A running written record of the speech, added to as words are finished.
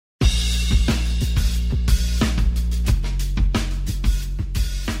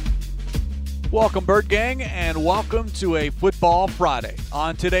Welcome, Bird Gang, and welcome to a Football Friday.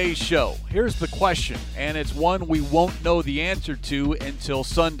 On today's show, here's the question, and it's one we won't know the answer to until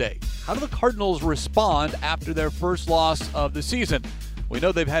Sunday. How do the Cardinals respond after their first loss of the season? We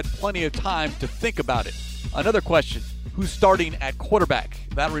know they've had plenty of time to think about it. Another question, who's starting at quarterback?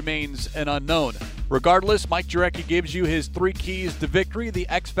 That remains an unknown. Regardless, Mike Jurecki gives you his 3 keys to victory, the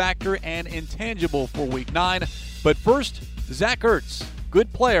X factor and intangible for Week 9. But first, Zach Ertz,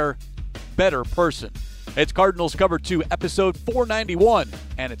 good player, better person. It's Cardinals Cover 2, episode 491,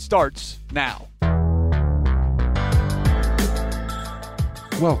 and it starts now.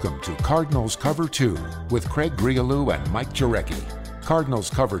 Welcome to Cardinals Cover 2 with Craig Grialou and Mike Jurecki.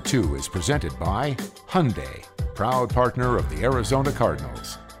 Cardinals Cover 2 is presented by Hyundai, proud partner of the Arizona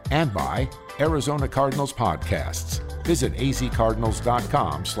Cardinals, and by Arizona Cardinals Podcasts. Visit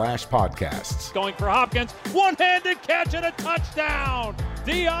azcardinals.com/podcasts. Going for Hopkins, one-handed catch and a touchdown!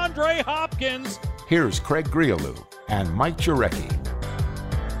 DeAndre Hopkins. Here's Craig Grialou and Mike Jurecki.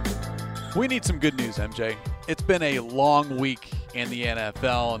 We need some good news, MJ. It's been a long week in the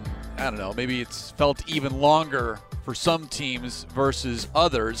NFL, and I don't know, maybe it's felt even longer for some teams versus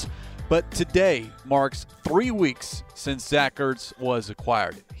others. But today marks 3 weeks since Zach Ertz was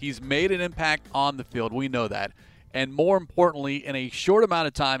acquired. He's made an impact on the field. We know that. And more importantly, in a short amount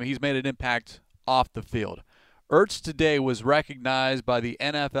of time, he's made an impact off the field. Ertz today was recognized by the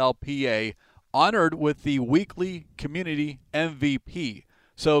NFLPA, honored with the weekly community MVP.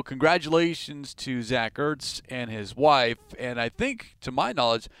 So congratulations to Zach Ertz and his wife. And I think, to my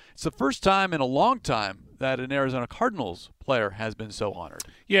knowledge, it's the first time in a long time that an Arizona Cardinals player has been so honored.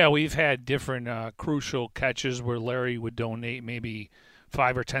 Yeah, we've had different crucial catches where Larry would donate maybe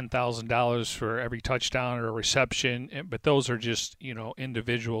 $5,000 or $10,000 for every touchdown or reception, but those are just,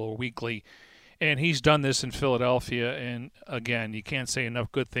 individual or weekly. And he's done this in Philadelphia, and again, you can't say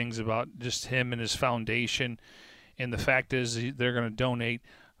enough good things about just him and his foundation. And the fact is, they're going to donate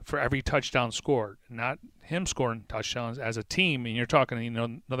for every touchdown scored, not him scoring touchdowns as a team. And you're talking,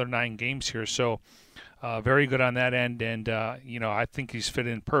 another 9 games here, so very good on that end. And I think he's fit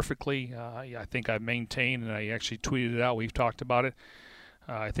in perfectly. I think I've maintained, and I actually tweeted it out. We've talked about it.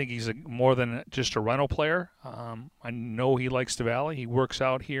 I think he's more than just a rental player. I know he likes the Valley. He works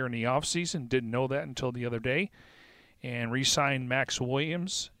out here in the offseason. Didn't know that until the other day. And re-signed Max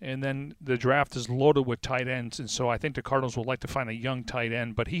Williams. And then the draft is loaded with tight ends. And so I think the Cardinals would like to find a young tight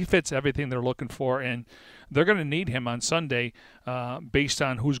end. But he fits everything they're looking for. And they're going to need him on Sunday based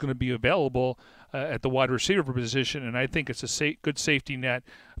on who's going to be available at the wide receiver position. And I think it's a good safety net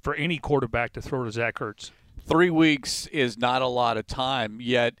for any quarterback to throw to Zach Ertz. 3 weeks is not a lot of time,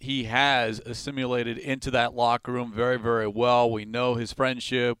 yet he has assimilated into that locker room very, very well. We know his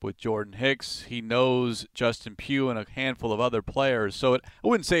friendship with Jordan Hicks. He knows Justin Pugh and a handful of other players. So I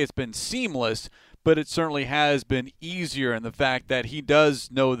wouldn't say it's been seamless, but it certainly has been easier in the fact that he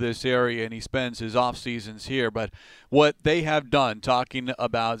does know this area and he spends his off seasons here. But what they have done, talking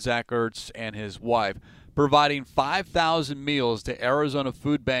about Zach Ertz and his wife, providing 5,000 meals to Arizona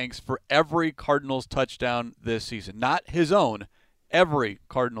food banks for every Cardinals touchdown this season. Not his own, every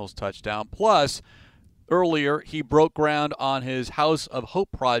Cardinals touchdown. Plus, earlier he broke ground on his House of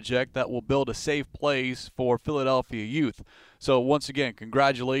Hope project that will build a safe place for Philadelphia youth. So once again,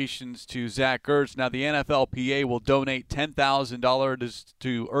 congratulations to Zach Ertz. Now the NFLPA will donate $10,000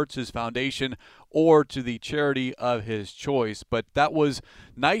 to Ertz's foundation or to the charity of his choice. But that was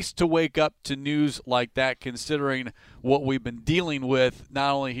nice to wake up to news like that, considering what we've been dealing with,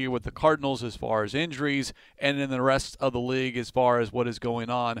 not only here with the Cardinals as far as injuries, and in the rest of the league as far as what is going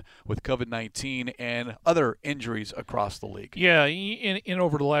on with COVID-19 and other injuries across the league. Yeah, in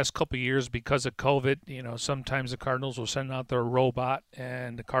over the last couple of years, because of COVID, sometimes the Cardinals will send out their robot,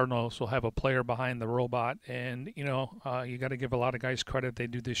 and the Cardinals will have a player behind the robot. And, you got to give a lot of guys credit. They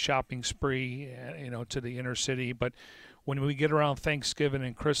do this shopping spree, to the inner city. But when we get around Thanksgiving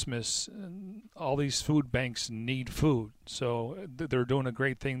and Christmas, all these food banks need food. So they're doing a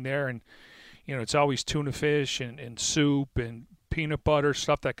great thing there. And, it's always tuna fish and soup and peanut butter,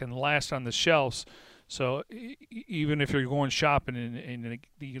 stuff that can last on the shelves. So even if you're going shopping and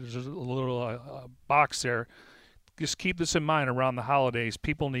there's a little box there, just keep this in mind around the holidays.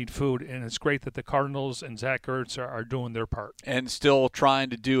 People need food, and it's great that the Cardinals and Zach Ertz are doing their part. And still trying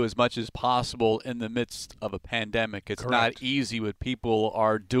to do as much as possible in the midst of a pandemic. It's Correct. Not easy, but people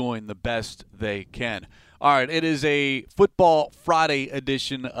are doing the best they can. All right, it is a Football Friday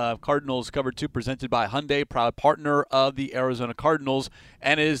edition of Cardinals Cover 2 presented by Hyundai, proud partner of the Arizona Cardinals.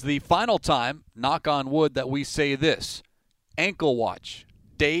 And it is the final time, knock on wood, that we say this. Ankle watch,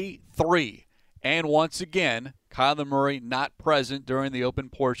 day 3. And once again, Kyler Murray not present during the open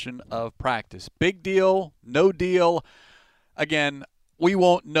portion of practice. Big deal, no deal. Again, we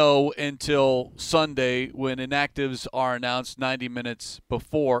won't know until Sunday when inactives are announced 90 minutes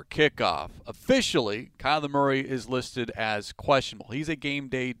before kickoff. Officially, Kyler Murray is listed as questionable. He's a game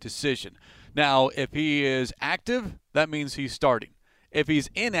day decision. Now, if he is active, that means he's starting. If he's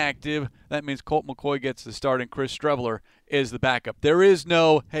inactive, that means Colt McCoy gets the start and Chris Streveler is the backup. There is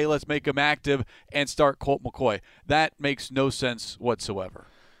no, hey, let's make him active and start Colt McCoy. That makes no sense whatsoever.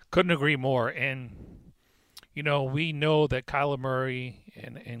 Couldn't agree more. And, we know that Kyler Murray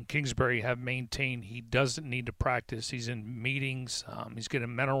and Kingsbury have maintained he doesn't need to practice. He's in meetings. He's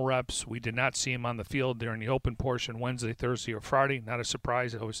getting mental reps. We did not see him on the field during the open portion Wednesday, Thursday, or Friday. Not a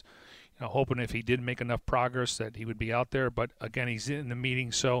surprise. I was hoping if he did make enough progress that he would be out there. But, again, he's in the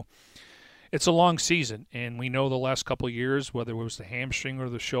meeting. So it's a long season, and we know the last couple of years, whether it was the hamstring or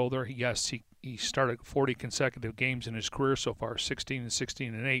the shoulder, he started 40 consecutive games in his career so far, 16 and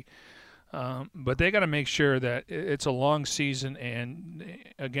 16 and 8. But they got to make sure that it's a long season. And,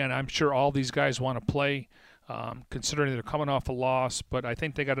 again, I'm sure all these guys want to play, considering they're coming off a loss. But I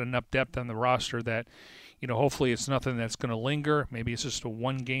think they got enough depth on the roster that, hopefully it's nothing that's going to linger. Maybe it's just a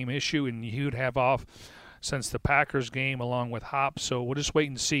one-game issue, and you'd have off since the Packers game along with Hop. So we'll just wait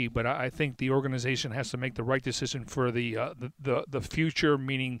and see. But I think the organization has to make the right decision for the future,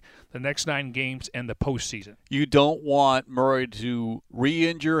 meaning the next 9 games and the postseason. You don't want Murray to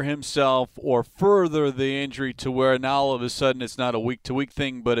re-injure himself or further the injury to where now all of a sudden it's not a week-to-week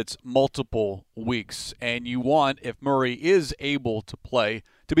thing, but it's multiple weeks. And you want, if Murray is able to play,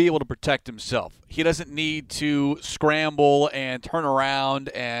 to be able to protect himself. He doesn't need to scramble and turn around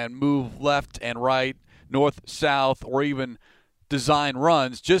and move left and right, north, south, or even design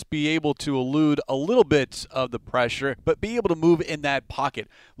runs. Just be able to elude a little bit of the pressure, but be able to move in that pocket.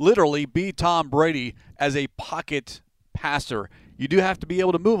 Literally be Tom Brady as a pocket passer. You do have to be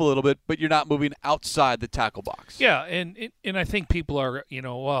able to move a little bit, but you're not moving outside the tackle box. Yeah, and I think people are,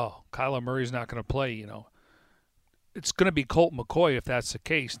 well, Kyler Murray's not going to play, It's going to be Colt McCoy if that's the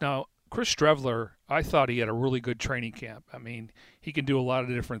case. Now, Chris Streveler, I thought he had a really good training camp. I mean, he can do a lot of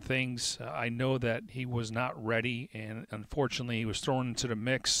different things. I know that he was not ready, and unfortunately he was thrown into the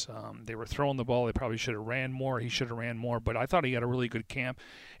mix. They were throwing the ball. They probably should have ran more. He should have ran more, but I thought he had a really good camp,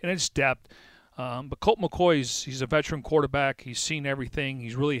 and it's depth. But Colt McCoy, he's a veteran quarterback. He's seen everything.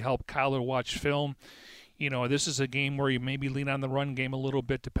 He's really helped Kyler watch film. This is a game where you maybe lean on the run game a little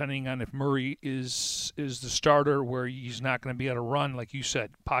bit, depending on if Murray is the starter, where he's not going to be able to run, like you said,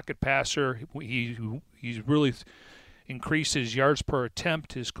 pocket passer. He's really increased his yards per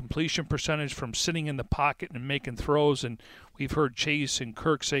attempt, his completion percentage from sitting in the pocket and making throws. And we've heard Chase and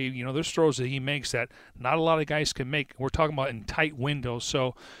Kirk say, there's throws that he makes that not a lot of guys can make. We're talking about in tight windows.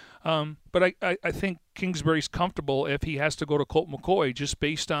 So, but I think Kingsbury's comfortable if he has to go to Colt McCoy just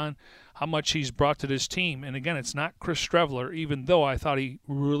based on how much he's brought to this team. And, again, it's not Chris Streveler, even though I thought he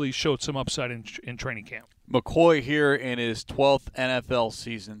really showed some upside in training camp. McCoy here in his 12th NFL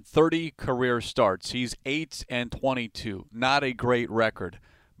season, 30 career starts. He's 8-22. Not a great record.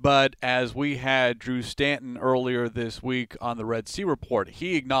 But as we had Drew Stanton earlier this week on the Red Sea Report,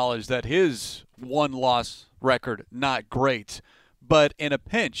 he acknowledged that his one-loss record, not great. But in a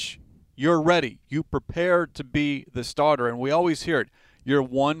pinch, you're ready. You prepare to be the starter. And we always hear it. You're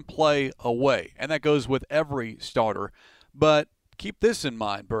one play away. And that goes with every starter. But keep this in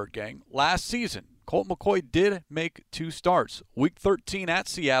mind, Bird Gang. Last season, Colt McCoy did make 2 starts. Week 13 at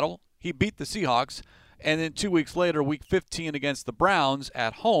Seattle, he beat the Seahawks. And then 2 weeks later, Week 15 against the Browns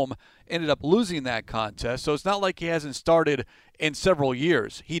at home, ended up losing that contest. So it's not like he hasn't started in several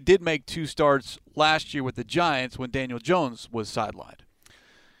years. He did make 2 starts last year with the Giants when Daniel Jones was sidelined.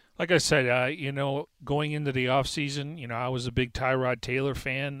 Like I said, going into the offseason, I was a big Tyrod Taylor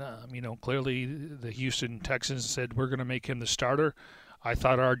fan. Clearly the Houston Texans said we're going to make him the starter. I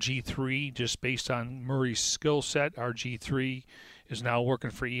thought RG3, just based on Murray's skill set, RG3 is now working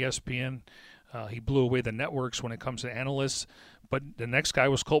for ESPN. He blew away the networks when it comes to analysts. But the next guy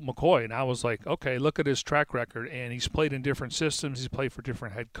was Colt McCoy, and I was like, okay, look at his track record. And he's played in different systems. He's played for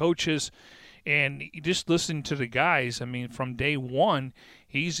different head coaches. And just listening to the guys, I mean, from day one,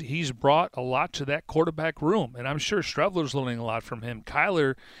 he's brought a lot to that quarterback room. And I'm sure Streveler's learning a lot from him.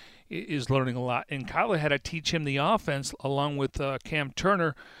 Kyler is learning a lot. And Kyler had to teach him the offense along with Cam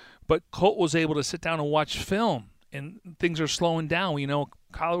Turner. But Colt was able to sit down and watch film, and things are slowing down.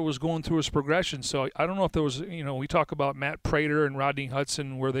 Kyler was going through his progression. So I don't know if there was, we talk about Matt Prater and Rodney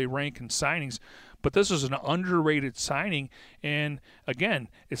Hudson, where they rank in signings. But this is an underrated signing, and again,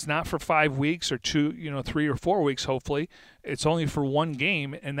 it's not for 5 weeks or 3 or 4 weeks. Hopefully, it's only for one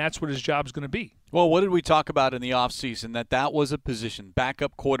game, and that's what his job's going to be. Well, what did we talk about in the offseason? That was a position,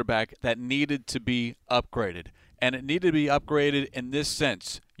 backup quarterback, that needed to be upgraded. And it needed to be upgraded in this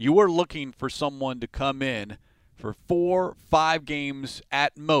sense. You were looking for someone to come in for 4-5 games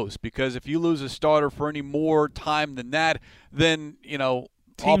at most, because if you lose a starter for any more time than that, then,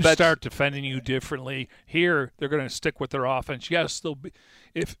 teams start defending you differently. Here, they're going to stick with their offense. Yes, they'll be,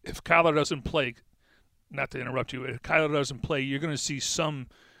 if Kyler doesn't play, not to interrupt you, if Kyler doesn't play, you're going to see some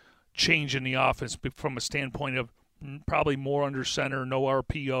change in the offense from a standpoint of probably more under center, no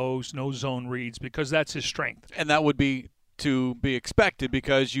RPOs, no zone reads, because that's his strength. And that would be to be expected,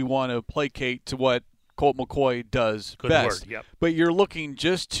 because you want to placate to what Colt McCoy does Good best. word, yep. But you're looking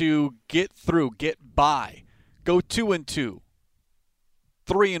just to get through, get by, go 2-2,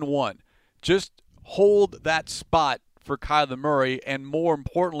 3-1. Just hold that spot for Kyler Murray, and more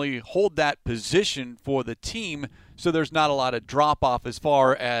importantly, hold that position for the team so there's not a lot of drop-off as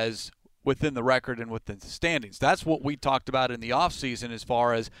far as within the record and within the standings. That's what we talked about in the offseason as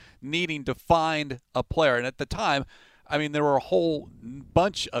far as needing to find a player. And at the time, there were a whole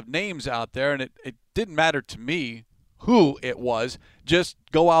bunch of names out there, and it didn't matter to me who it was. Just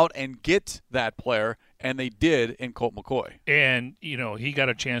go out and get that player, and they did in Colt McCoy. And, he got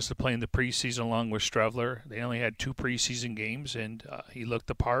a chance to play in the preseason along with Strevler. They only had 2 preseason games, and he looked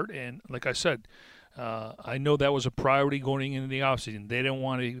the part. And like I said, I know that was a priority going into the offseason. They didn't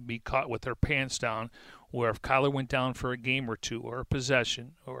want to be caught with their pants down, where if Kyler went down for a game or two or a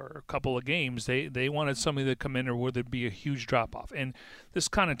possession or a couple of games, they wanted somebody to come in where there'd be a huge drop-off. And this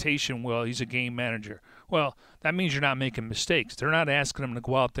connotation, well, he's a game manager. Well, that means you're not making mistakes. They're not asking him to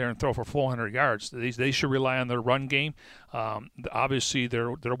go out there and throw for 400 yards. They should rely on their run game. Obviously,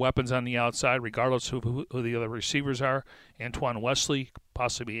 their weapons on the outside, regardless of who the other receivers are, Antoine Wesley,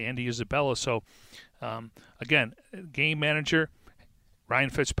 possibly Andy Isabella. So, again, game manager, Ryan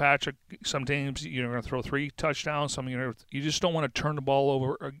Fitzpatrick, sometimes you're going to throw 3 touchdowns. You just don't want to turn the ball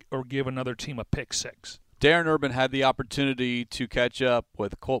over or give another team a pick 6. Darren Urban had the opportunity to catch up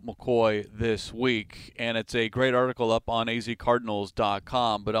with Colt McCoy this week, and it's a great article up on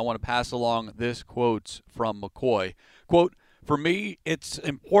azcardinals.com, but I want to pass along this quote from McCoy. Quote, "For me, it's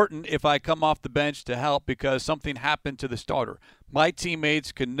important if I come off the bench to help because something happened to the starter. My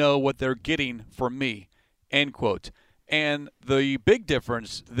teammates can know what they're getting from me." End quote. And the big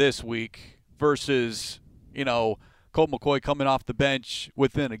difference this week versus, Colt McCoy coming off the bench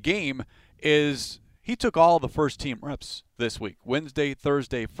within a game is he took all the first-team reps this week. Wednesday,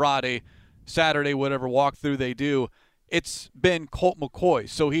 Thursday, Friday, Saturday, whatever walkthrough they do, it's been Colt McCoy.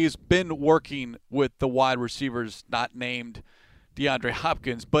 So he's been working with the wide receivers, not named DeAndre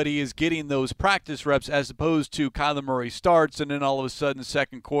Hopkins, but he is getting those practice reps as opposed to Kyler Murray starts, and then all of a sudden,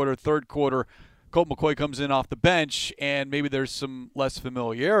 second quarter, third quarter, Colt McCoy comes in off the bench, and maybe there's some less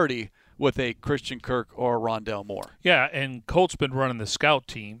familiarity with a Christian Kirk or a Rondale Moore. Yeah, and Colt's been running the scout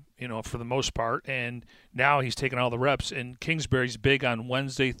team, for the most part, and now he's taking all the reps. And Kingsbury's big on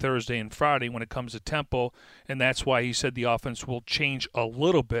Wednesday, Thursday, and Friday when it comes to tempo, and that's why he said the offense will change a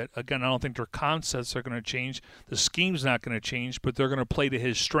little bit. Again, I don't think their concepts are going to change. The scheme's not going to change, but they're going to play to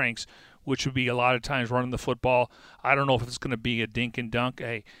his strengths, which would be a lot of times running the football. I don't know if it's going to be a dink and dunk.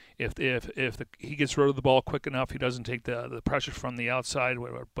 Hey, if he gets rid of the ball quick enough, he doesn't take the pressure from the outside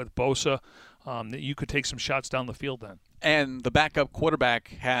with Bosa, that you could take some shots down the field then. And the backup quarterback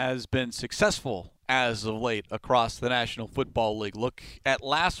has been successful as of late across the National Football League. Look at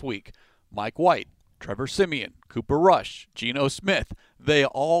last week. Mike White, Trevor Siemian, Cooper Rush, Geno Smith. They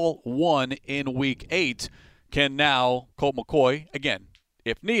all won in Week 8. Can now Colt McCoy, again,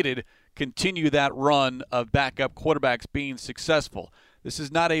 if needed, continue that run of backup quarterbacks being successful? This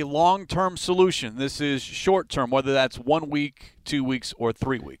is not a long-term solution. This is short-term, whether that's 1 week, 2 weeks, or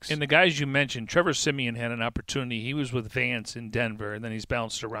 3 weeks. And the guys you mentioned, Trevor Siemian had an opportunity. He was with Vance in Denver, and then he's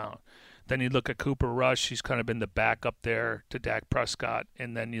bounced around. Then you look at Cooper Rush. He's kind of been the backup there to Dak Prescott.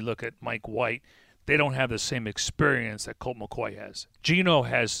 And then you look at Mike White. They don't have the same experience that Colt McCoy has. Geno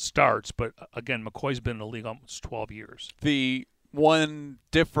has starts, but, again, McCoy's been in the league almost 12 years. The one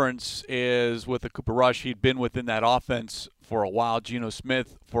difference is with the Cooper Rush, he'd been within that offense for a while. Geno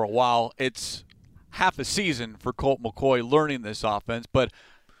Smith for a while. It's half a season for Colt McCoy learning this offense, but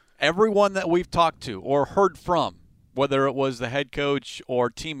everyone that we've talked to or heard from, whether it was the head coach or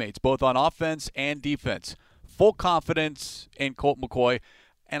teammates, both on offense and defense, full confidence in Colt McCoy,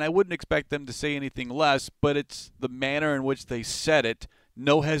 and I wouldn't expect them to say anything less, but it's the manner in which they said it,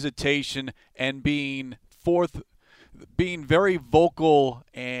 no hesitation, and being very vocal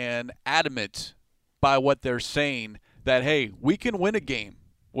and adamant by what they're saying that, hey, we can win a game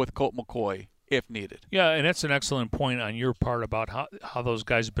with Colt McCoy if needed. Yeah, and that's an excellent point on your part about how those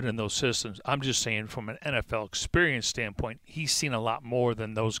guys have been in those systems. I'm just saying from an NFL experience standpoint, he's seen a lot more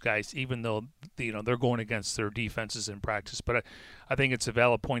than those guys, even though they're going against their defenses in practice. But I think it's a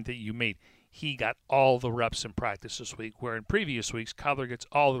valid point that you made. He got all the reps in practice this week, where in previous weeks, Kyler gets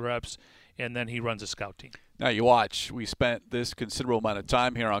all the reps, and then he runs a scout team. Now you watch, we spent this considerable amount of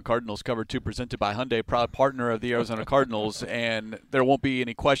time here on Cardinals Cover 2 presented by Hyundai, proud partner of the Arizona Cardinals, and there won't be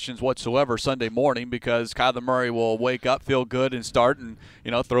any questions whatsoever Sunday morning because Kyler Murray will wake up, feel good, and start and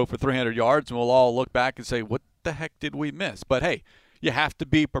throw for 300 yards, and we'll all look back and say, what the heck did we miss? But, hey, you have to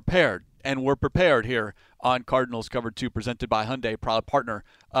be prepared, and we're prepared here on Cardinals Cover 2 presented by Hyundai, proud partner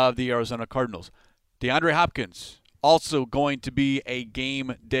of the Arizona Cardinals. DeAndre Hopkins, also going to be a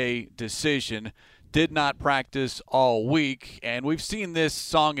game day decision. Did not practice all week, and we've seen this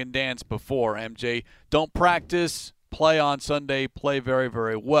song and dance before, MJ. Don't practice, play on Sunday, play very,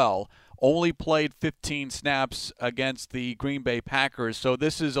 very well. Only played 15 snaps against the Green Bay Packers, so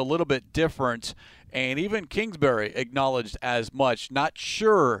this is a little bit different, and even Kingsbury acknowledged as much. Not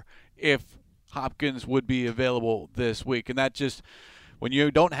sure if Hopkins would be available this week, and that just – when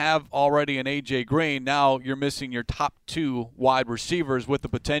you don't have already an A.J. Green, now you're missing your top 2 wide receivers with the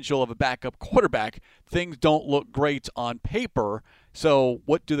potential of a backup quarterback. Things don't look great on paper. So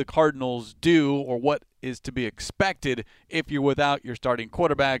what do the Cardinals do, or what is to be expected if you're without your starting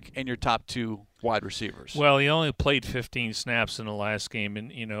quarterback and your top 2 wide receivers? Well, he only played 15 snaps in the last game,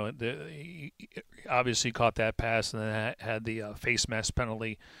 and he obviously caught that pass and then had the face mask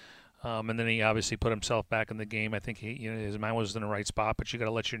penalty. And then he obviously put himself back in the game. I think his mind was in the right spot, but you got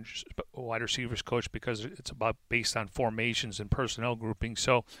to let your wide receivers coach because it's about based on formations and personnel grouping.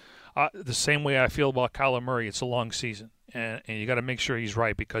 So the same way I feel about Kyler Murray, it's a long season, and you got to make sure he's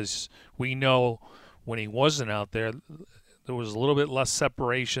right because we know when he wasn't out there, there was a little bit less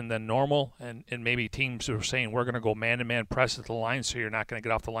separation than normal, and maybe teams were saying we're going to go man-to-man press at the line so you're not going to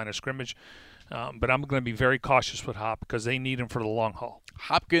get off the line of scrimmage. But I'm going to be very cautious with Hop because they need him for the long haul.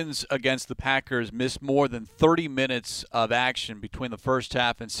 Hopkins against the Packers missed more than 30 minutes of action between the first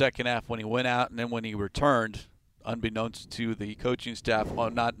half and second half when he went out and then when he returned, unbeknownst to the coaching staff,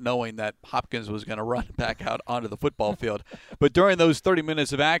 not knowing that Hopkins was going to run back out onto the football field. But during those 30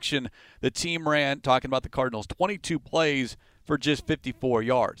 minutes of action, the team ran, talking about the Cardinals, 22 plays for just 54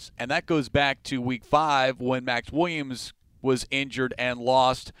 yards. And that goes back to Week 5 when Max Williams was injured and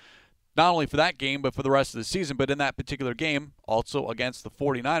lost not only for that game, but for the rest of the season. But in that particular game, also against the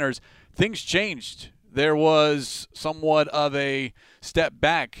 49ers, things changed. There was somewhat of a step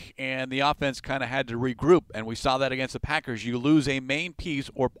back, and the offense kind of had to regroup, and we saw that against the Packers. You lose a main piece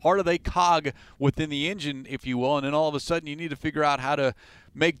or part of a cog within the engine, if you will, and then all of a sudden you need to figure out how to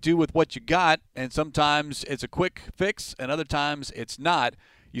make do with what you got, and sometimes it's a quick fix, and other times it's not.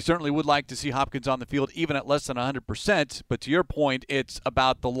 You certainly would like to see Hopkins on the field even at less than 100%, but to your point, it's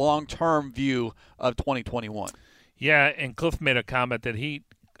about the long-term view of 2021. Yeah, and Cliff made a comment that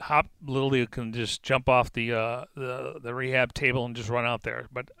Hop literally can just jump off the rehab table and just run out there.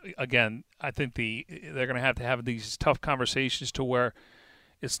 But again, I think they're going to have these tough conversations to where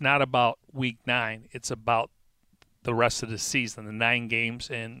it's not about Week 9, it's about the rest of the season, the 9 games,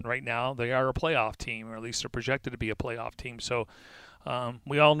 and right now they are a playoff team, or at least they're projected to be a playoff team. So.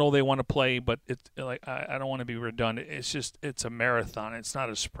 We all know they want to play, but it's like I don't want to be redundant. It's a marathon. It's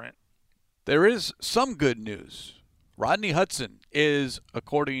not a sprint. There is some good news. Rodney Hudson is,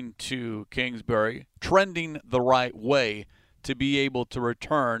 according to Kingsbury, trending the right way to be able to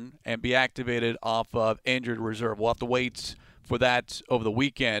return and be activated off of injured reserve. We'll have to wait for that over the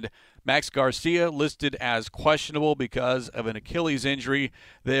weekend. Max Garcia listed as questionable because of an Achilles injury.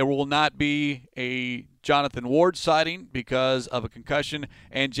 There will not be a Jonathan Ward sighting because of a concussion,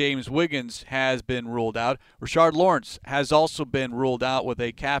 and James Wiggins has been ruled out. Rashard Lawrence has also been ruled out with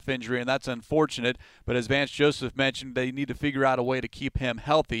a calf injury, and that's unfortunate. But as Vance Joseph mentioned, they need to figure out a way to keep him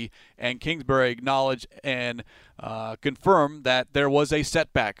healthy, and Kingsbury acknowledged and confirmed that there was a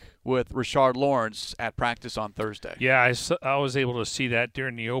setback with Rashard Lawrence at practice on Thursday. Yeah, I was able to see that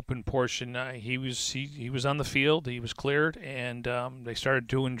during the open portion. He was on the field, he was cleared, and they started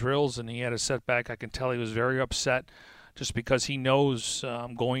doing drills, and he had a setback. I can tell he was very upset just because he knows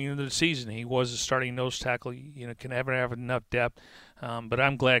going into the season he was a starting nose tackle. Can never have enough depth. But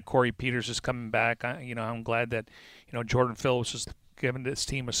I'm glad Corey Peters is coming back. I'm glad that Jordan Phillips is giving this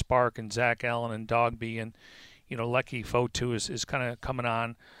team a spark, and Zach Allen and Dogby, and Lecky Fotu is kind of coming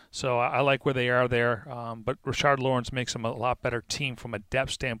on. So I like where they are there. But Rashard Lawrence makes them a lot better team from a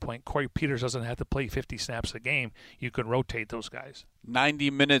depth standpoint. Corey Peters doesn't have to play 50 snaps a game. You can rotate those guys. 90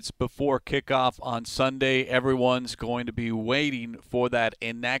 minutes before kickoff on Sunday, everyone's going to be waiting for that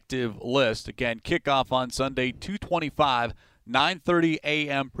inactive list. Again, kickoff on Sunday, 2:25. 9:30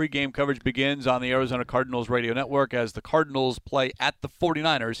 a.m. pregame coverage begins on the Arizona Cardinals radio network as the Cardinals play at the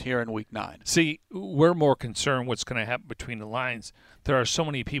 49ers here in Week 9. See, we're more concerned what's going to happen between the lines. There are so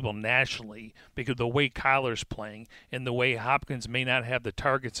many people nationally because of the way Kyler's playing and the way Hopkins may not have the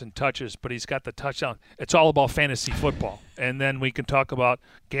targets and touches, but he's got the touchdown. It's all about fantasy football. And then we can talk about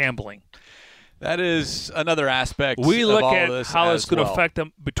gambling. That is another aspect we of look all at of this how it's going to well. affect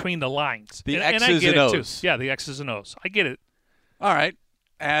them between the lines. The and I X's get and it O's. too. Yeah, the X's and O's. I get it. All right.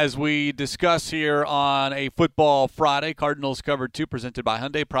 As we discuss here on a Football Friday, Cardinals Cover 2 presented by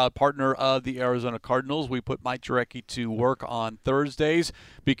Hyundai, proud partner of the Arizona Cardinals. We put Mike Jurecki to work on Thursdays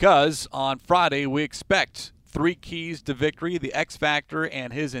because on Friday we expect 3 keys to victory, the X factor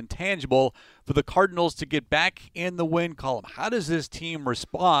and his intangible for the Cardinals to get back in the win column. How does this team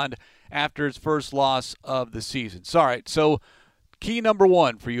respond after its first loss of the season? All right, so key number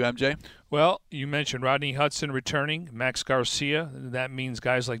 1 for you, MJ. Well, you mentioned Rodney Hudson returning, Max Garcia. That means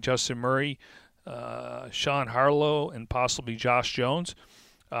guys like Justin Murray, Sean Harlow, and possibly Josh Jones.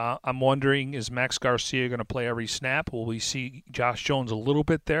 I'm wondering, is Max Garcia going to play every snap? Will we see Josh Jones a little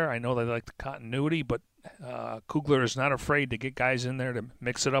bit there? I know they like the continuity, but Kugler is not afraid to get guys in there to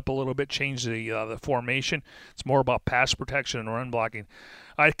mix it up a little bit, change the formation. It's more about pass protection and run blocking.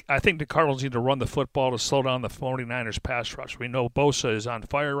 I think the Cardinals need to run the football to slow down the 49ers pass rush. We know Bosa is on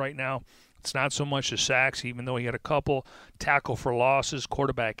fire right now. It's not so much the sacks, even though he had a couple. Tackle for losses,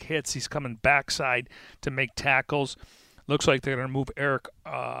 quarterback hits. He's coming backside to make tackles. Looks like they're going to move Eric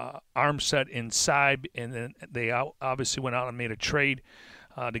Armstead inside, and then they obviously went out and made a trade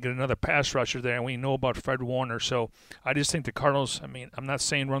to get another pass rusher there, and we know about Fred Warner. So I just think the Cardinals, I'm not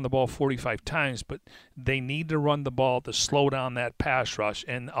saying run the ball 45 times, but they need to run the ball to slow down that pass rush,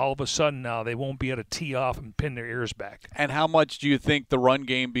 and all of a sudden now they won't be able to tee off and pin their ears back. And how much do you think the run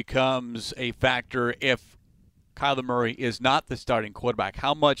game becomes a factor if Kyler Murray is not the starting quarterback?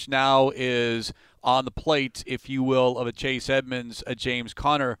 How much now is on the plate, if you will, of a Chase Edmonds, a James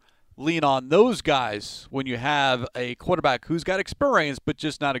Conner? Lean on those guys when you have a quarterback who's got experience but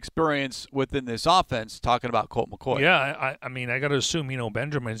just not experience within this offense, talking about Colt McCoy. Yeah, I got to assume,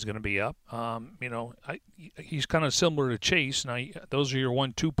 Benjamin's going to be up. He's kind of similar to Chase. Now, those are your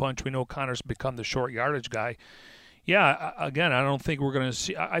 1-2 punch. We know Connor's become the short yardage guy. Yeah, again, I don't think we're going to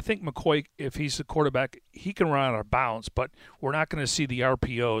see – I think McCoy, if he's the quarterback, he can run out of bounds, but we're not going to see the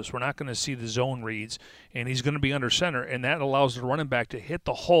RPOs. We're not going to see the zone reads, and he's going to be under center, and that allows the running back to hit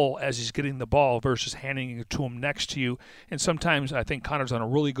the hole as he's getting the ball versus handing it to him next to you. And sometimes I think Connor's done a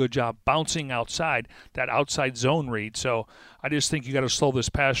really good job bouncing outside, that outside zone read. So I just think you got to slow this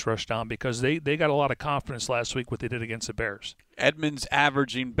pass rush down because they got a lot of confidence last week what they did against the Bears. Edmonds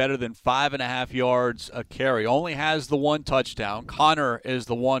averaging better than 5.5 yards a carry. Only has the 1 touchdown. Connor is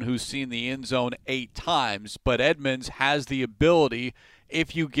the one who's seen the end zone 8 times, but Edmonds has the ability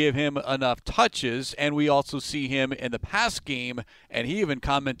if you give him enough touches, and we also see him in the pass game, and he even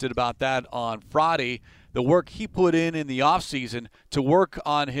commented about that on Friday, the work he put in the offseason to work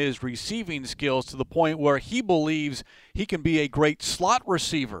on his receiving skills to the point where he believes he can be a great slot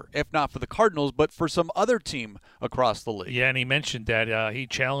receiver, if not for the Cardinals, but for some other team across the league. Yeah, and he mentioned that he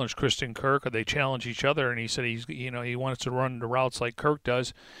challenged Christian Kirk, or they challenge each other, and he said he wants to run the routes like Kirk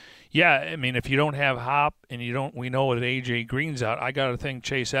does. Yeah, if you don't have Hop and we know that A.J. Green's out, I got to think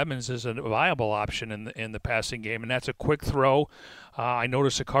Chase Edmonds is a viable option in the passing game, and that's a quick throw. I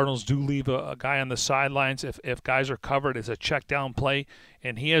notice the Cardinals do leave a guy on the sidelines if guys are covered. It's a check down play,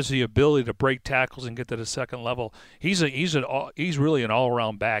 and he has the ability to break tackles and get to the second level. He's really an all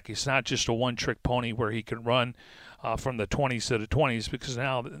around back. He's not just a one trick pony where he can run from the 20s to the 20s, because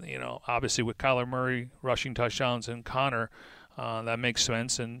now obviously with Kyler Murray rushing touchdowns and Connor. That makes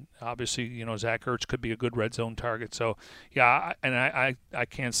sense, and obviously, Zach Ertz could be a good red zone target. So, yeah, I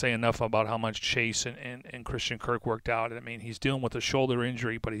can't say enough about how much Chase and Christian Kirk worked out. He's dealing with a shoulder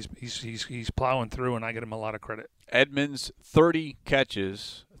injury, but he's plowing through, and I give him a lot of credit. Edmonds, 30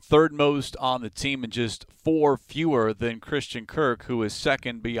 catches, third most on the team, and just 4 fewer than Christian Kirk, who is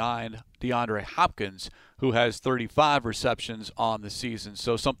second behind DeAndre Hopkins, who has 35 receptions on the season.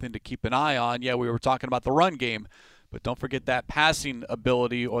 So something to keep an eye on. Yeah, we were talking about the run game, but don't forget that passing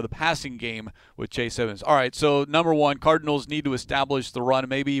ability or the passing game with Chase Edmonds. All right, so number 1, Cardinals need to establish the run,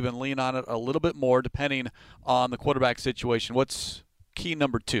 maybe even lean on it a little bit more depending on the quarterback situation. What's key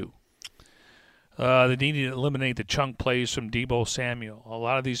number 2? They need to eliminate the chunk plays from Deebo Samuel. A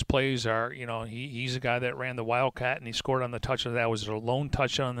lot of these plays are, he's a guy that ran the Wildcat and he scored on the touchdown. That was their lone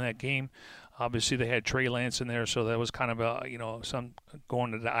touchdown in that game. Obviously, they had Trey Lance in there, so that was kind of some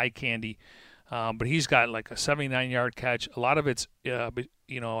going to the eye candy. But he's got like a 79-yard catch. A lot of it's, maybe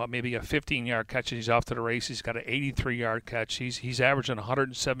a 15-yard catch, and he's off to the race. He's got an 83-yard catch. He's averaging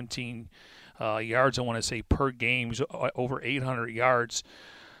 117 yards, I want to say, per game. He's over 800 yards.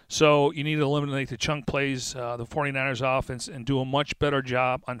 So you need to eliminate the chunk plays, the 49ers offense, and do a much better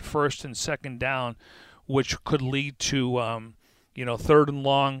job on first and second down, which could lead to, third and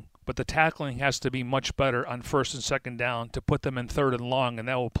long. But the tackling has to be much better on first and second down to put them in third and long, and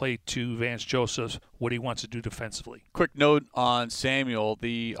that will play to Vance Joseph what he wants to do defensively. Quick note on Samuel,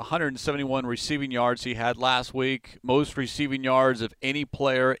 the 171 receiving yards he had last week, most receiving yards of any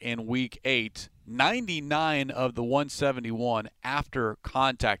player in Week 8. 99 of the 171 after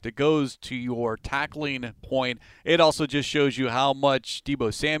contact. It goes to your tackling point. It also just shows you how much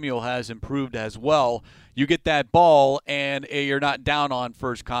Deebo Samuel has improved as well. You get that ball and you're not down on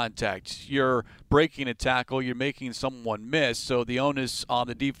first contact. You're breaking a tackle. You're making someone miss. So the onus on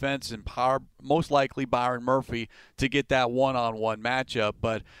the defense and most likely Byron Murphy to get that one-on-one matchup.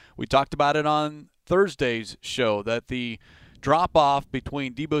 But we talked about it on Thursday's show that the drop-off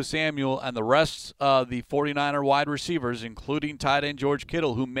between Deebo Samuel and the rest of the 49er wide receivers, including tight end George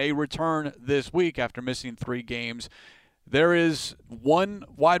Kittle, who may return this week after missing 3 games. There is one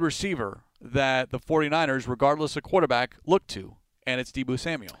wide receiver that the 49ers, regardless of quarterback, look to, and it's Deebo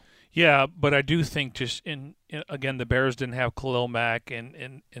Samuel. Yeah, but I do think just again, the Bears didn't have Khalil Mack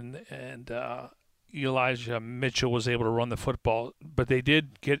and Elijah Mitchell was able to run the football, but they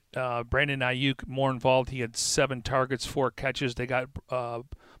did get Brandon Ayuk more involved. He had 7 targets, 4 catches. They got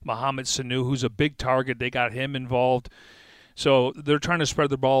Mohamed Sanu, who's a big target. They got him involved. So they're trying to spread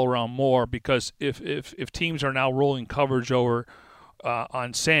the ball around more because if teams are now rolling coverage over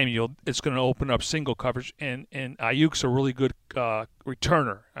on Samuel, it's going to open up single coverage. And Ayuk's a really good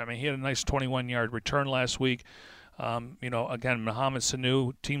returner. I mean, he had a nice 21-yard return last week. Again, Mohamed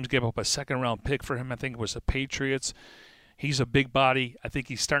Sanu, teams gave up a second-round pick for him. I think it was the Patriots. He's a big body. I think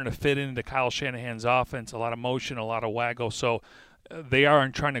he's starting to fit into Kyle Shanahan's offense, a lot of motion, a lot of waggle. So they are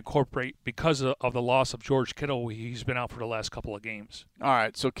trying to incorporate, because of the loss of George Kittle, he's been out for the last couple of games. All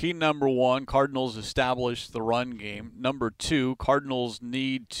right, so key number 1, Cardinals establish the run game. Number 2, Cardinals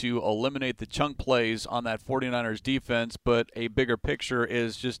need to eliminate the chunk plays on that 49ers defense, but a bigger picture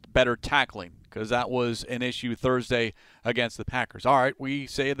is just better tackling, because that was an issue Thursday against the Packers. All right, we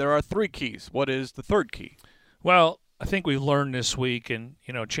say there are 3 keys. What is the third key? Well, I think we learned this week, and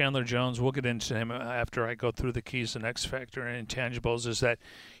Chandler Jones, we'll get into him after I go through the keys and X factor and intangibles, is that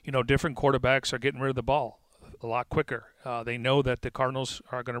different quarterbacks are getting rid of the ball a lot quicker. They know that the Cardinals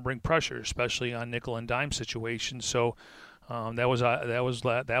are going to bring pressure, especially on nickel and dime situations. So that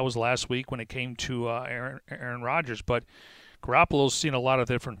was last week when it came to Aaron Rodgers. But Garoppolo's seen a lot of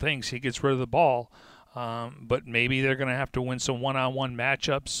different things. He gets rid of the ball. But maybe they're going to have to win some one-on-one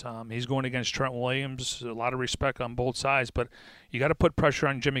matchups. He's going against Trent Williams. A lot of respect on both sides, but you got to put pressure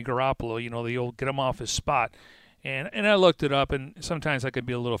on Jimmy Garoppolo. The old get him off his spot. And I looked it up, and sometimes I could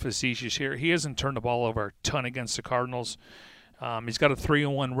be a little facetious here. He hasn't turned the ball over a ton against the Cardinals. He's got a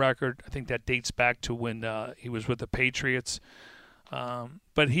 3-1 record. I think that dates back to when he was with the Patriots.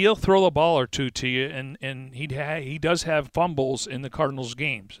 But he'll throw a ball or two to you, and he does have fumbles in the Cardinals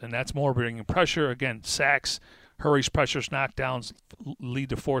games, and that's more bringing pressure. Again, sacks, hurries, pressures, knockdowns lead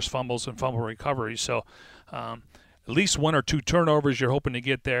to forced fumbles and fumble recoveries. So at least 1 or 2 turnovers you're hoping to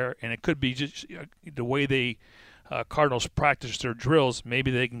get there, and it could be just the way they Cardinals practice their drills.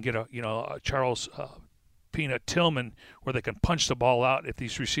 Maybe they can get a Charles Peanut Tillman where they can punch the ball out if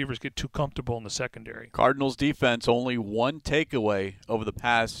these receivers get too comfortable in the secondary. Cardinals defense only 1 takeaway over the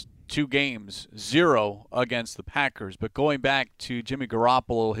past 2 games, 0 against the Packers. But going back to Jimmy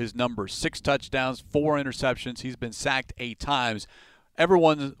Garoppolo, his numbers, 6 touchdowns, 4 interceptions. He's been sacked 8 times.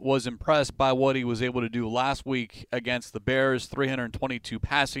 Everyone was impressed by what he was able to do last week against the Bears, 322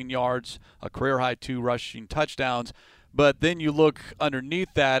 passing yards, a career-high 2 rushing touchdowns. But then you look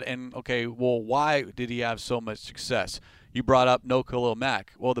underneath that and, okay, well, why did he have so much success? You brought up no Khalil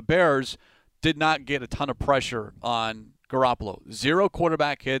Mack. Well, the Bears did not get a ton of pressure on Garoppolo. 0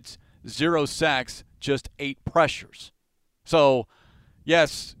 quarterback hits, 0 sacks, just 8 pressures. So,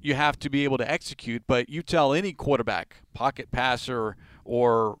 yes, you have to be able to execute, but you tell any quarterback, pocket passer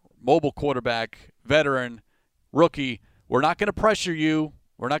or mobile quarterback, veteran, rookie, we're not going to pressure you,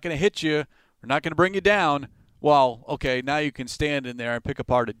 we're not going to hit you, we're not going to bring you down. Well, okay, now you can stand in there and pick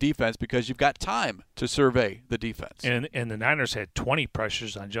apart a defense because you've got time to survey the defense. And the Niners had 20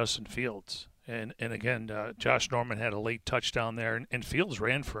 pressures on Justin Fields. And again, Josh Norman had a late touchdown there, and Fields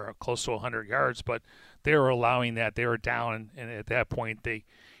ran for close to 100 yards, but they were allowing that. They were down, and at that point, they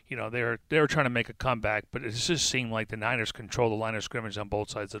were trying to make a comeback, but it just seemed like the Niners controlled the line of scrimmage on both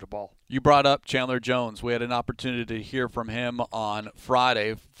sides of the ball. You brought up Chandler Jones. We had an opportunity to hear from him on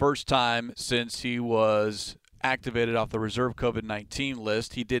Friday. First time since he was activated off the reserve COVID-19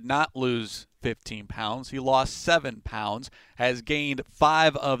 list. He did not lose 15 pounds. He lost 7 pounds, has gained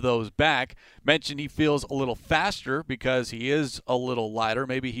 5 of those back. Mentioned he feels a little faster because he is a little lighter.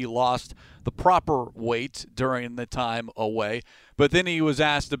 Maybe he lost the proper weight during the time away. But then he was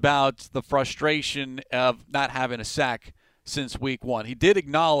asked about the frustration of not having a sack since week 1. He did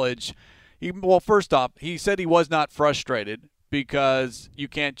acknowledge, first off, he said he was not frustrated because you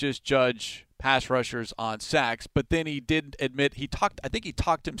can't just judge pass rushers on sacks, but then he did admit I think he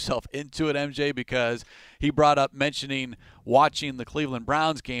talked himself into it, MJ, because he brought up mentioning watching the Cleveland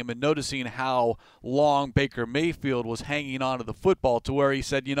Browns game and noticing how long Baker Mayfield was hanging onto the football to where he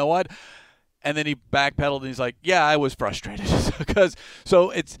said, you know what? And then he backpedaled and he's like, yeah, I was frustrated.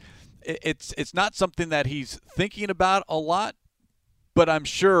 So it's not something that he's thinking about a lot, but I'm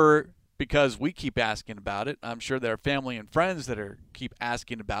sure because we keep asking about it, I'm sure there are family and friends that keep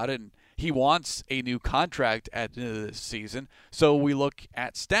asking about it, and he wants a new contract at the end of this season, so we look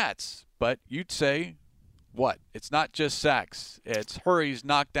at stats. But you'd say, what? It's not just sacks. It's hurries,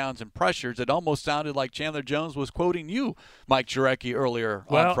 knockdowns, and pressures. It almost sounded like Chandler Jones was quoting you, Mike Jurecki, earlier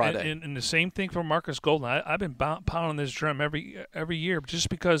on Friday. And the same thing for Marcus Golden. I've been pounding this drum every year just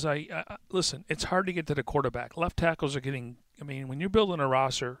because listen, it's hard to get to the quarterback. Left tackles are getting – when you're building a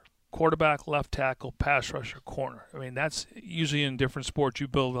roster – quarterback, left tackle, pass rusher, corner. That's usually in different sports you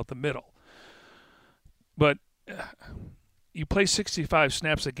build up the middle. But you play 65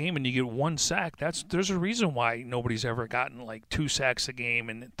 snaps a game and you get 1 sack. There's a reason why nobody's ever gotten like 2 sacks a game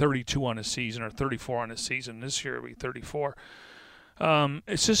and 32 on a season or 34 on a season. This year it'll be 34.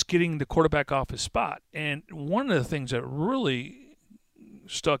 It's just getting the quarterback off his spot. And one of the things that really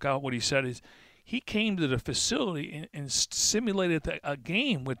stuck out what he said is he came to the facility and simulated a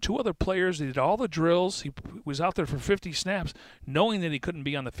game with 2 other players. He did all the drills. He was out there for 50 snaps, knowing that he couldn't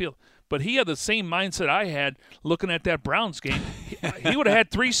be on the field. But he had the same mindset I had looking at that Browns game. He would have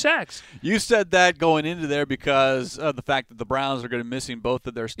had 3 sacks. You said that going into there because of the fact that the Browns are going to be missing both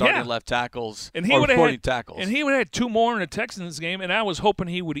of their starting left tackles and he or would have had tackles. And he would have had 2 more in the Texans game, and I was hoping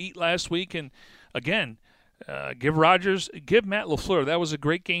he would eat last week. And, again, give Matt LaFleur. That was a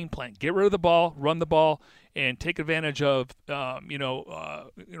great game plan. Get rid of the ball, run the ball, and take advantage of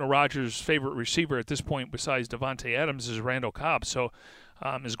Rodgers' favorite receiver at this point besides Devontae Adams is Randall Cobb. So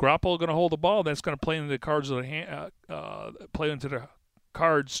is Garoppolo going to hold the ball? That's going to play into the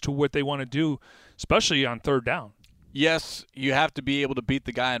cards to what they want to do, especially on 3rd down. Yes, you have to be able to beat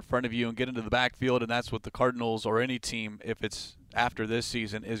the guy in front of you and get into the backfield, and that's what the Cardinals or any team, if it's after this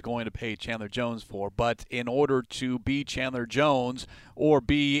season, is going to pay Chandler Jones for. But in order to be Chandler Jones or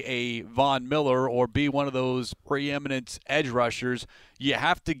be a Von Miller or be one of those preeminent edge rushers, you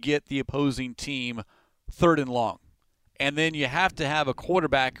have to get the opposing team 3rd and long. And then you have to have a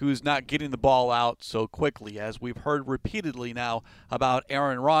quarterback who's not getting the ball out so quickly, as we've heard repeatedly now about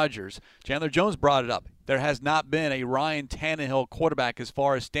Aaron Rodgers. Chandler Jones brought it up. There has not been a Ryan Tannehill quarterback as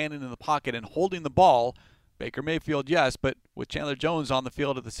far as standing in the pocket and holding the ball. Baker Mayfield, yes, but with Chandler Jones on the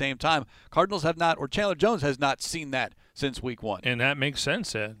field at the same time, Cardinals have not, or Chandler Jones has not seen that since week 1. And that makes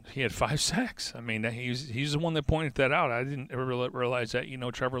sense. He had 5 sacks. He's the one that pointed that out. I didn't ever realize that.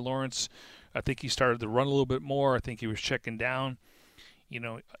 Trevor Lawrence, I think he started to run a little bit more. I think he was checking down.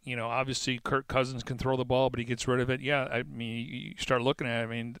 Obviously Kirk Cousins can throw the ball, but he gets rid of it. Yeah, you start looking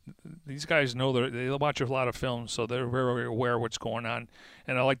at it. These guys know they watch a lot of film, so they're very aware of what's going on.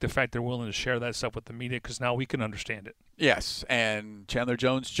 And I like the fact they're willing to share that stuff with the media because now we can understand it. Yes, and Chandler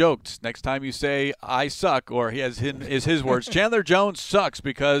Jones joked, next time you say, I suck, or his words, Chandler Jones sucks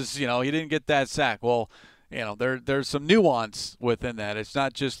because, he didn't get that sack. Well, there's some nuance within that. It's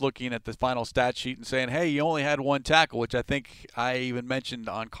not just looking at the final stat sheet and saying, hey, you only had 1 tackle, which I think I even mentioned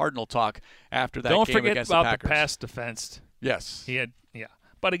on Cardinal Talk after that game against the Packers. Don't forget about the pass defense. Yes. He had, yeah.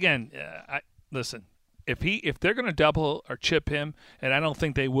 But again, listen, if they're going to double or chip him, and I don't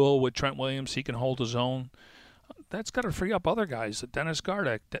think they will with Trent Williams, he can hold his own. That's got to free up other guys. Dennis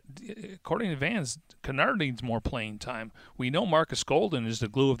Gardeck, according to Vans, Kennard needs more playing time. We know Marcus Golden is the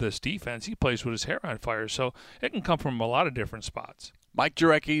glue of this defense. He plays with his hair on fire, so it can come from a lot of different spots. Mike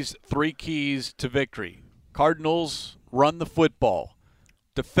Jurecki's 3 keys to victory. Cardinals run the football.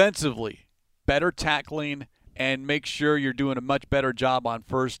 Defensively, better tackling, and make sure you're doing a much better job on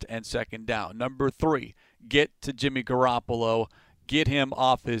 1st and 2nd down. Number 3, get to Jimmy Garoppolo. get him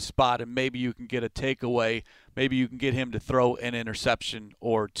off his spot, and maybe you can get a takeaway. Maybe you can get him to throw an interception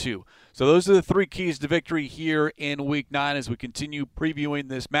or two. So those are the three keys to victory here in Week 9 as we continue previewing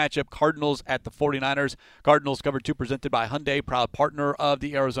this matchup. Cardinals at the 49ers. Cardinals Cover 2 presented by Hyundai, proud partner of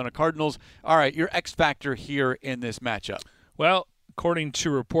the Arizona Cardinals. All right, your X factor here in this matchup. Well, according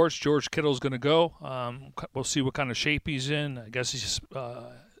to reports, George Kittle's going to go. We'll see what kind of shape he's in. I guess he's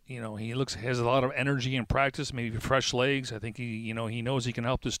he has a lot of energy in practice, maybe fresh legs. I think he knows he can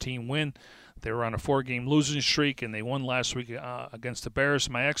help this team win. They were on a 4-game losing streak, and they won last week against the Bears.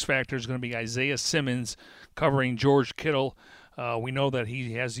 My X factor is going to be Isaiah Simmons covering George Kittle. We know that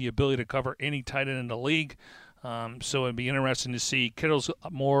he has the ability to cover any tight end in the league. So it'd be interesting to see. Kittle's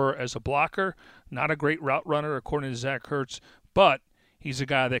more as a blocker, not a great route runner according to Zach Ertz, but he's a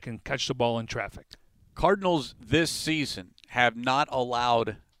guy that can catch the ball in traffic. Cardinals this season have not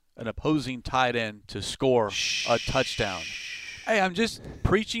allowed an opposing tight end to score a touchdown. Hey, I'm just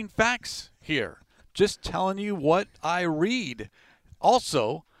preaching facts here. Just telling you what I read.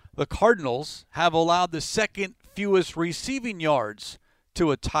 Also, the Cardinals have allowed the second fewest receiving yards to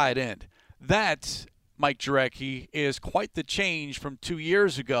a tight end. That, Mike Jurecki, is quite the change from 2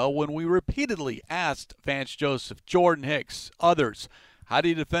 years ago when we repeatedly asked Vance Joseph, Jordan Hicks, others, how do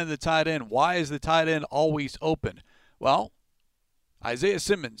you defend the tight end? Why is the tight end always open? Well, Isaiah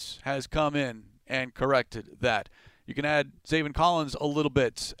Simmons has come in and corrected that. You can add Zaven Collins a little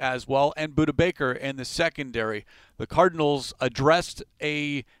bit as well, and Budda Baker in the secondary. The Cardinals addressed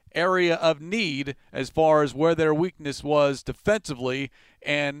a area of need as far as where their weakness was defensively,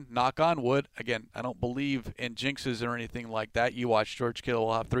 and knock on wood, again, I don't believe in jinxes or anything like that. You watch George Kittle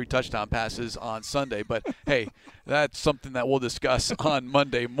will have 3 touchdown passes on Sunday, but hey, that's something that we'll discuss on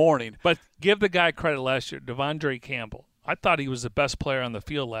Monday morning. But give the guy credit last year, Devondre Campbell. I thought he was the best player on the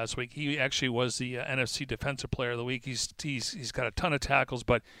field last week. He actually was the NFC Defensive Player of the Week. He's got a ton of tackles,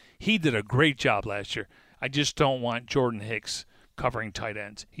 but he did a great job last year. I just don't want Jordan Hicks covering tight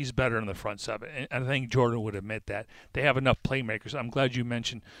ends. He's better in the front seven, and I think Jordan would admit that. They have enough playmakers. I'm glad you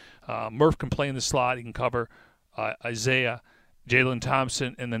mentioned Murph can play in the slot. He can cover Isaiah, Jalen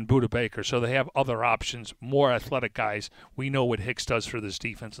Thompson, and then Budda Baker. So they have other options, more athletic guys. We know what Hicks does for this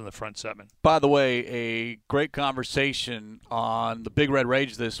defense in the front seven. By the way, a great conversation on the Big Red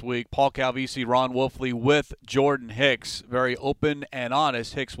Rage this week. Paul Calvisi, Ron Wolfley with Jordan Hicks. Very open and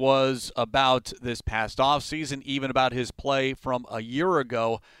honest. Hicks was about this past offseason, even about his play from a year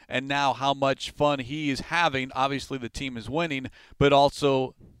ago, and now how much fun he is having. Obviously, the team is winning, but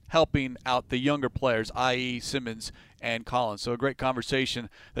also helping out the younger players, i.e. Simmons and Collins. So a great conversation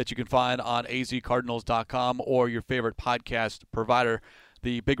that you can find on azcardinals.com or your favorite podcast provider,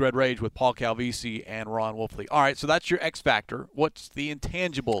 the Big Red Rage with Paul Calvisi and Ron Wolfley. All right, so that's your X factor. What's the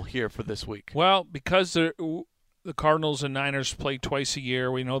intangible here for this week? Well, because the Cardinals and Niners play twice a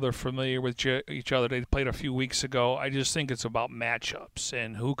year, we know they're familiar with each other. They played a few weeks ago. I just think it's about matchups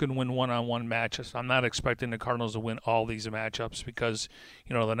and who can win one-on-one matchups. I'm not expecting the Cardinals to win all these matchups because,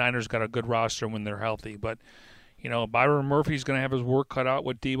 the Niners got a good roster when they're healthy. But, Byron Murphy's going to have his work cut out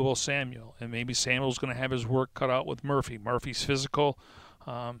with Deebo Samuel, and maybe Samuel's going to have his work cut out with Murphy. Murphy's physical.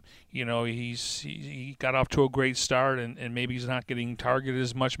 He got off to a great start, and maybe he's not getting targeted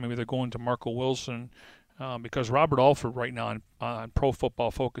as much. Maybe they're going to Marco Wilson. Because Robert Alford right now on Pro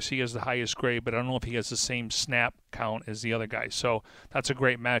Football Focus, he has the highest grade, but I don't know if he has the same snap count as the other guys. So that's a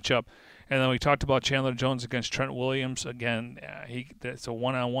great matchup. And then we talked about Chandler Jones against Trent Williams. Again, that's a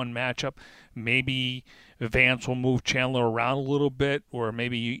one-on-one matchup. Maybe Vance will move Chandler around a little bit, or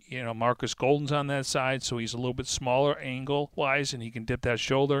maybe Marcus Golden's on that side, so he's a little bit smaller angle-wise, and he can dip that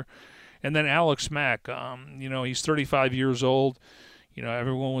shoulder. And then Alex Mack, he's 35 years old.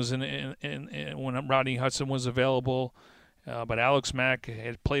 Everyone was in when Rodney Hudson was available, but Alex Mack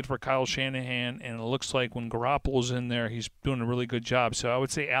had played for Kyle Shanahan, and it looks like when Garoppolo's in there, he's doing a really good job. So I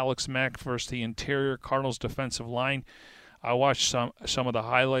would say Alex Mack versus the interior Cardinals defensive line. I watched some of the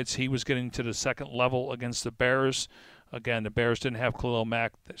highlights. He was getting to the second level against the Bears. Again, the Bears didn't have Khalil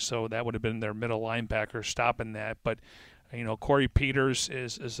Mack, so that would have been their middle linebacker stopping that. But Corey Peters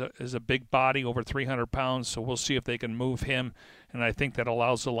is a big body, over 300 pounds, so we'll see if they can move him, and I think that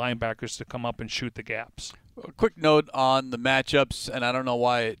allows the linebackers to come up and shoot the gaps. A quick note on the matchups, and I don't know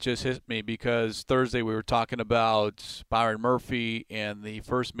why it just hit me, because Thursday we were talking about Byron Murphy in the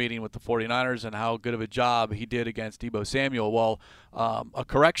first meeting with the 49ers and how good of a job he did against Deebo Samuel. Well, a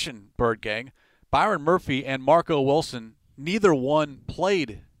correction, Bird Gang. Byron Murphy and Marco Wilson, neither one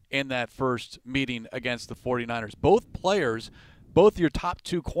played in that first meeting against the 49ers. Both players, both your top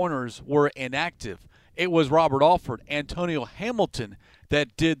two corners were inactive. It was Robert Alford, Antonio Hamilton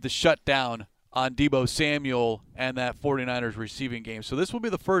that did the shutdown on Deebo Samuel and that 49ers receiving game. So this will be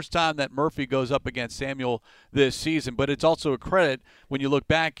the first time that Murphy goes up against Samuel this season, but it's also a credit when you look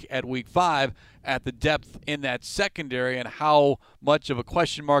back at Week 5 at the depth in that secondary and how much of a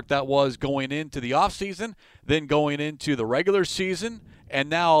question mark that was going into the offseason, then going into the regular season, and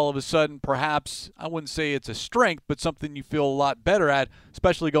now all of a sudden perhaps, I wouldn't say it's a strength, but something you feel a lot better at,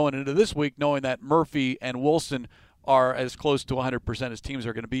 especially going into this week knowing that Murphy and Wilson are as close to 100% as teams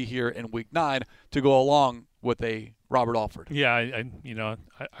are going to be here in Week 9 to go along with a Robert Alford. Yeah,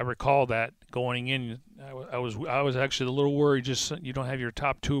 I recall that going in. I was actually a little worried. Just you don't have your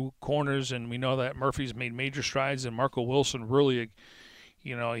top two corners, and we know that Murphy's made major strides, and Marco Wilson really,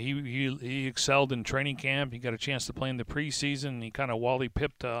 he excelled in training camp. He got a chance to play in the preseason. He kind of Wally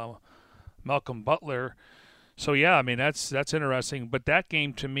pipped Malcolm Butler. So yeah, I mean that's interesting. But that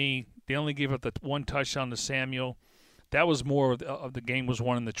game to me, they only gave up the one touchdown to Samuel. That was more of the game was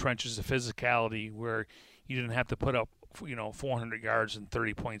won in the trenches, the physicality, where you didn't have to put up 400 yards and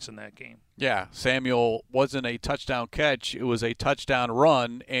 30 points in that game. Yeah, Samuel wasn't a touchdown catch. It was a touchdown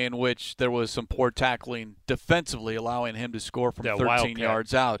run in which there was some poor tackling defensively, allowing him to score from 13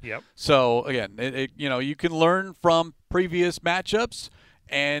 yards out. Yep. So, again, you can learn from previous matchups,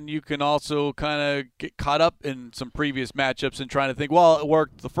 and you can also kind of get caught up in some previous matchups and trying to think, well, it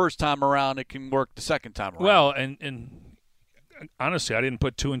worked the first time around, it can work the second time around. Well, and honestly, I didn't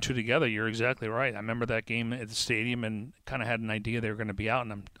put two and two together. You're exactly right. I remember that game at the stadium and kind of had an idea they were going to be out.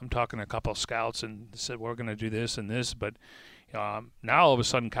 And I'm talking to a couple of scouts and said, we're going to do this and this. But now all of a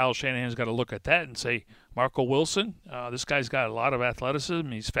sudden Kyle Shanahan's got to look at that and say, Marco Wilson, this guy's got a lot of athleticism.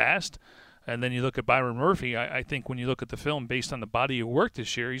 He's fast. And then you look at Byron Murphy. I think when you look at the film, based on the body of work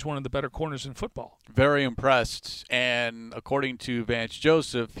this year, he's one of the better corners in football. Very impressed. And according to Vance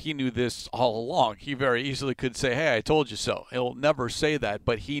Joseph, he knew this all along. He very easily could say, hey, I told you so. He'll never say that,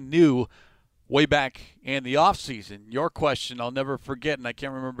 but he knew way back in the offseason. Your question, I'll never forget, and I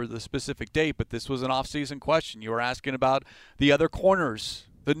can't remember the specific date, but this was an offseason question. You were asking about the other corners,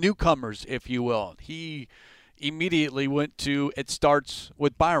 the newcomers, if you will. He immediately went to, it starts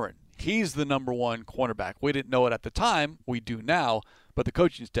with Byron. He's the number one cornerback. We didn't know it at the time. We do now, but the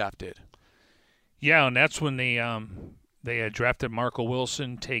coaching staff did. Yeah, and that's when they had drafted Marco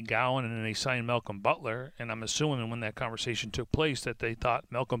Wilson, Tay Gowan, and then they signed Malcolm Butler. And I'm assuming when that conversation took place that they thought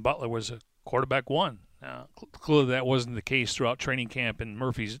Malcolm Butler was a quarterback one. Clearly that wasn't the case throughout training camp, and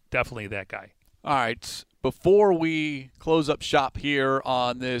Murphy's definitely that guy. All right. Before we close up shop here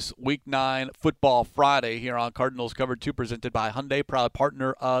on this Week 9 Football Friday here on Cardinals Cover 2, presented by Hyundai, proud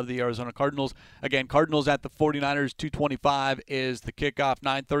partner of the Arizona Cardinals. Again, Cardinals at the 49ers, 2:25 is the kickoff.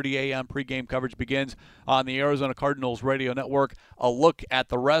 9:30 a.m. pregame coverage begins on the Arizona Cardinals radio network. A look at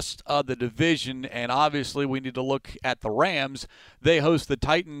the rest of the division, and obviously we need to look at the Rams. They host the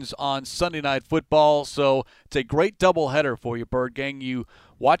Titans on Sunday Night Football, so it's a great doubleheader for you, Bird Gang. You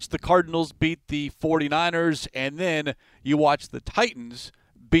watch the Cardinals beat the 49ers, and then you watch the Titans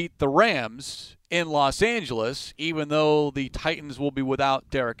beat the Rams in Los Angeles. Even though the Titans will be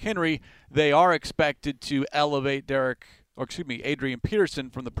without Derrick Henry, they are expected to elevate Adrian Peterson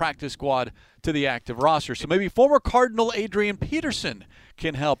from the practice squad to the active roster. So maybe former Cardinal Adrian Peterson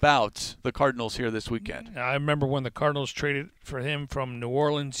can help out the Cardinals here this weekend. I remember when the Cardinals traded for him from New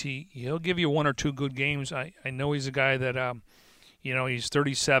Orleans. He'll give you one or two good games. I know he's a guy that he's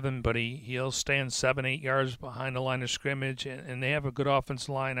 37, but he'll stand 7-8 yards behind the line of scrimmage, and they have a good offensive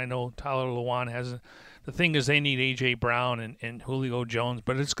line. I know Tyler Lewan has the thing is they need A.J. Brown and Julio Jones,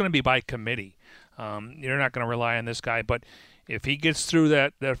 but it's going to be by committee. You're not going to rely on this guy, but if he gets through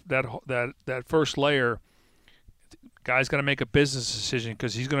that first layer, guy's got to make a business decision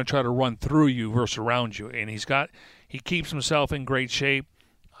because he's going to try to run through you versus around you, and he keeps himself in great shape.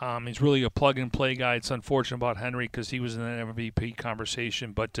 He's really a plug-and-play guy. It's unfortunate about Henry because he was in an MVP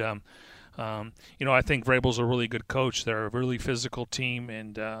conversation. But, I think Vrabel's a really good coach. They're a really physical team,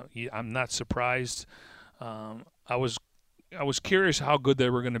 and I'm not surprised. I was curious how good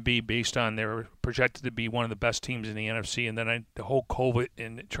they were going to be based on they were projected to be one of the best teams in the NFC, and then the whole COVID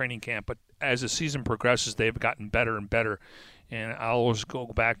in training camp. But as the season progresses, they've gotten better and better. And I'll always go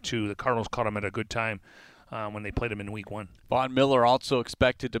back to the Cardinals caught them at a good time. When they played him in Week 1. Von Miller also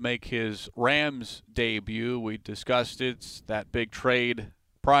expected to make his Rams debut. We discussed that big trade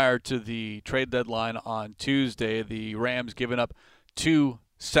prior to the trade deadline on Tuesday. The Rams giving up 2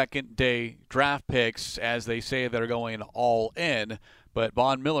 second-day draft picks as they say they're going all in. But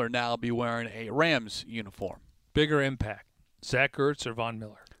Von Miller now be wearing a Rams uniform. Bigger impact, Zach Ertz or Von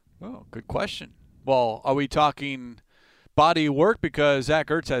Miller? Oh, good question. Well, are we talking body of work because Zach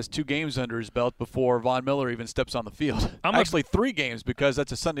Ertz has 2 games under his belt before Von Miller even steps on the field. Actually, 3 games because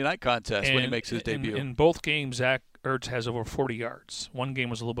that's a Sunday night contest when he makes his debut. In both games, Zach Ertz has over 40 yards. One game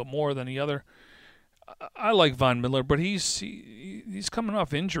was a little bit more than the other. I like Von Miller, but he's coming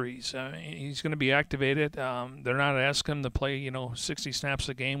off injuries. He's going to be activated. They're not asking him to play 60 snaps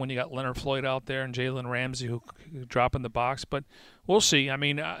a game when you got Leonard Floyd out there and Jalen Ramsey who drop in the box. But we'll see. I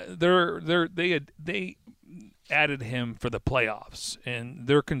mean, they added him for the playoffs, and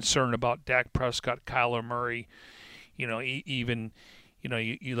they're concerned about Dak Prescott, Kyler Murray. Even.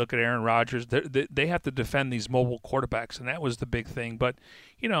 You look at Aaron Rodgers. They have to defend these mobile quarterbacks, and that was the big thing. But,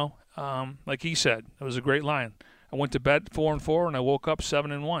 like he said, it was a great line. I went to bed 4-4, and I woke up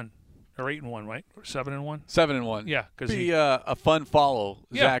 7-1 or 8-1, right? Or 7-1. 7-1. Yeah, because be a fun follow.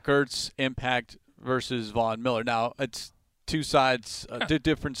 Yeah. Zach Ertz impact versus Von Miller. Now it's two sides,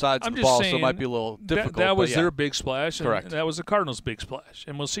 different sides of the ball, so it might be a little difficult. That was their big splash. Correct. And that was the Cardinals' big splash,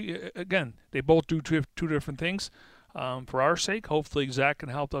 and we'll see. Again, they both do two different things. For our sake, hopefully Zach can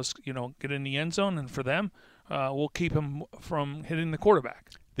help us, get in the end zone, and for them, we'll keep him from hitting the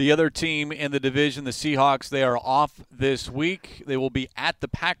quarterback. The other team in the division, the Seahawks, they are off this week. They will be at the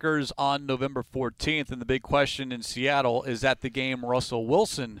Packers on November 14th, and the big question in Seattle is that the game Russell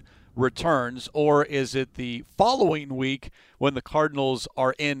Wilson returns, or is it the following week when the Cardinals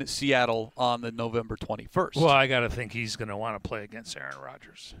are in Seattle on the November 21st? Well, I got to think he's going to want to play against Aaron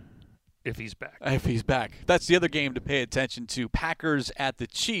Rodgers. If he's back. If he's back. That's the other game to pay attention to. Packers at the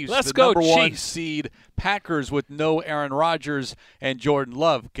Chiefs. Let's go, number 1 Chiefs. seed Packers with no Aaron Rodgers and Jordan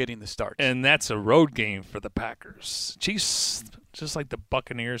Love getting the start. And that's a road game for the Packers. Chiefs, just like the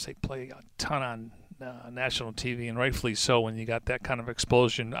Buccaneers, they play a ton on national TV, and rightfully so when you got that kind of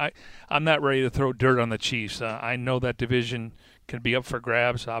explosion. I'm not ready to throw dirt on the Chiefs. I know that division can be up for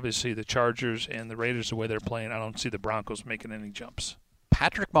grabs. Obviously, the Chargers and the Raiders, the way they're playing, I don't see the Broncos making any jumps.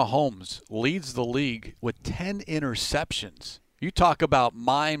 Patrick Mahomes leads the league with 10 interceptions. You talk about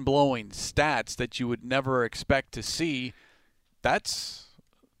mind-blowing stats that you would never expect to see. That's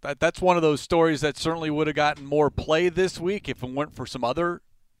one of those stories that certainly would have gotten more play this week if it weren't for some other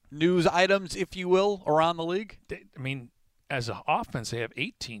news items, if you will, around the league. As an offense, they have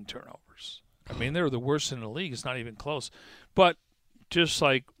 18 turnovers. They're the worst in the league. It's not even close. But just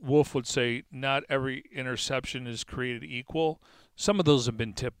like Wolf would say, not every interception is created equal. Some of those have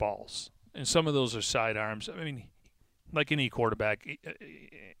been tip balls, and some of those are sidearms. Like any quarterback,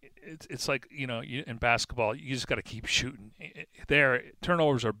 it's like, in basketball, you just got to keep shooting.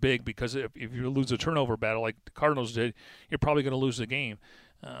 Turnovers are big because if you lose a turnover battle like the Cardinals did, you're probably going to lose the game.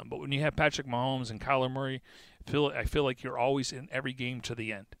 But when you have Patrick Mahomes and Kyler Murray, I feel like you're always in every game to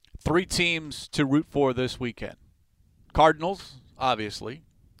the end. 3 teams to root for this weekend. Cardinals, obviously,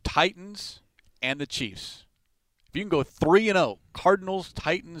 Titans, and the Chiefs. If you can go 3-0, Cardinals,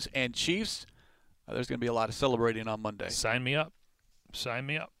 Titans, and Chiefs, there's going to be a lot of celebrating on Monday. Sign me up. Sign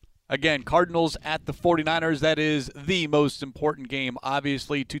me up. Again, Cardinals at the 49ers. That is the most important game.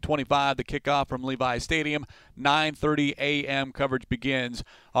 Obviously, 2:25, the kickoff from Levi Stadium. 9:30 a.m. coverage begins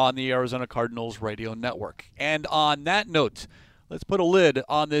on the Arizona Cardinals radio network. And on that note, let's put a lid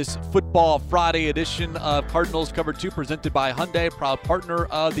on this Football Friday edition of Cardinals Cover 2 presented by Hyundai, proud partner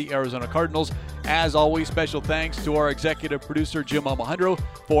of the Arizona Cardinals. As always, special thanks to our executive producer, Jim Almohandro.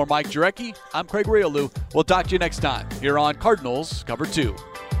 For Mike Jurecki, I'm Craig Riolu. We'll talk to you next time here on Cardinals Cover 2.